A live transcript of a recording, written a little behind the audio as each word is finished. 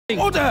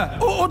Order!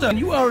 Order!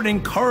 You are an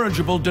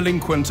incorrigible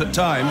delinquent at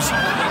times.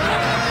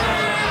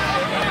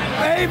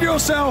 Behave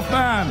yourself,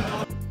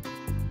 man!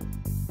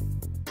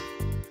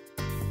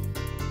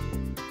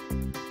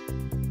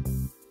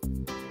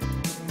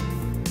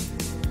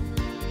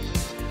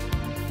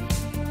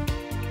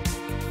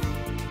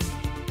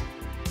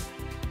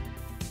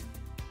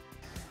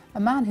 A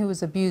man who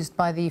was abused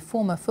by the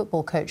former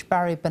football coach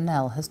Barry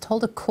Bennell has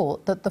told a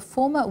court that the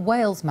former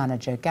Wales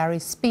manager Gary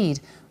Speed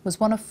was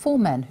one of 4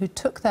 men who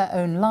took their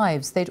own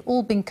lives. They'd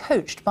all been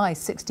coached by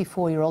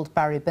 64-year-old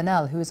Barry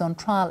Bennell, who is on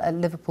trial at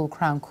Liverpool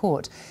Crown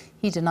Court.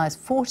 He denies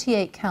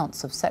 48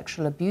 counts of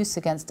sexual abuse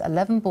against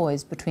 11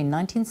 boys between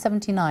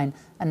 1979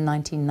 and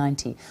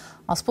 1990.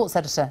 Our sports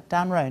editor,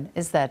 Dan Roan,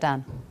 is there.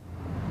 Dan.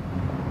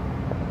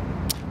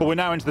 Well, we're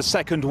now into the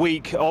second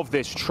week of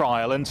this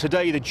trial, and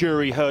today the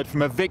jury heard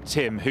from a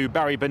victim who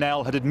Barry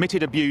Bennell had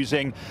admitted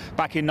abusing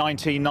back in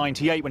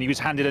 1998 when he was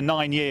handed a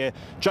 9-year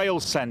jail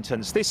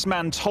sentence. This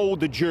man told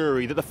the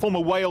jury that the former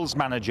Wales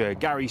manager,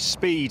 Gary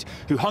Speed,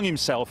 who hung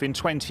himself in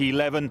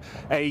 2011,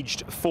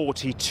 aged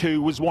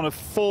 42, was one of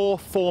 4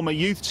 former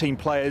youth team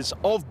players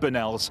of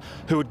Bennell's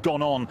who had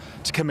gone on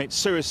to commit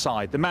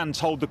suicide. The man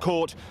told the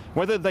court,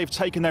 whether they've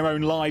taken their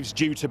own lives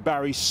due to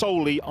Barry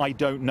solely, I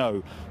don't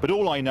know. But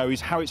all I know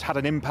is how it's had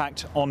an impact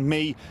on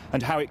me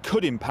and how it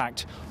could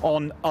impact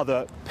on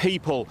other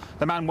people.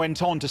 The man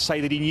went on to say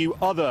that he knew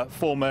other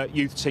former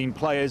youth team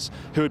players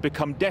who had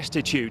become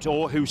destitute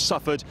or who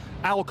suffered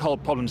alcohol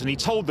problems, and he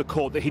told the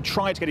court that he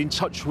tried to get in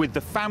touch with the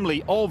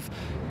family of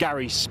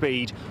Gary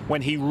Speed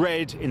when he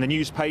read in the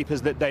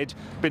newspapers that they'd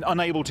been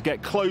unable to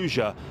get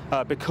closure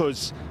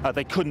because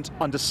they couldn't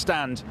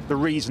understand the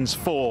reasons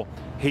for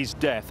his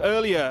death.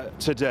 Earlier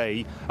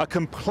today, a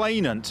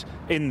complainant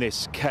in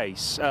this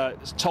case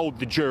told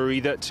the jury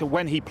that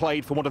when he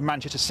played for one of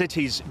Manchester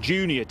City's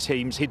junior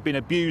teams, he'd been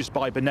abused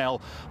by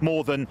Bennell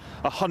more than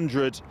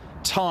 100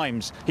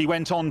 times. He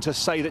went on to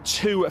say that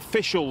 2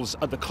 officials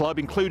at the club,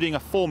 including a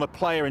former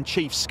player and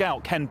chief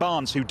scout, Ken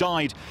Barnes, who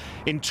died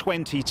in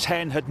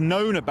 2010, had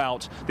known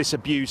about this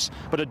abuse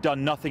but had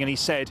done nothing, and he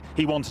said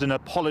he wanted an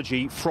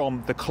apology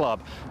from the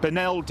club.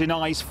 Bennell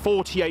denies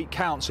 48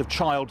 counts of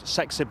child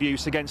sex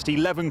abuse against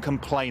 11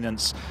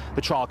 complainants.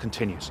 The trial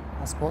continues.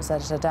 Our sports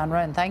editor Dan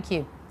Roan, thank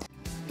you.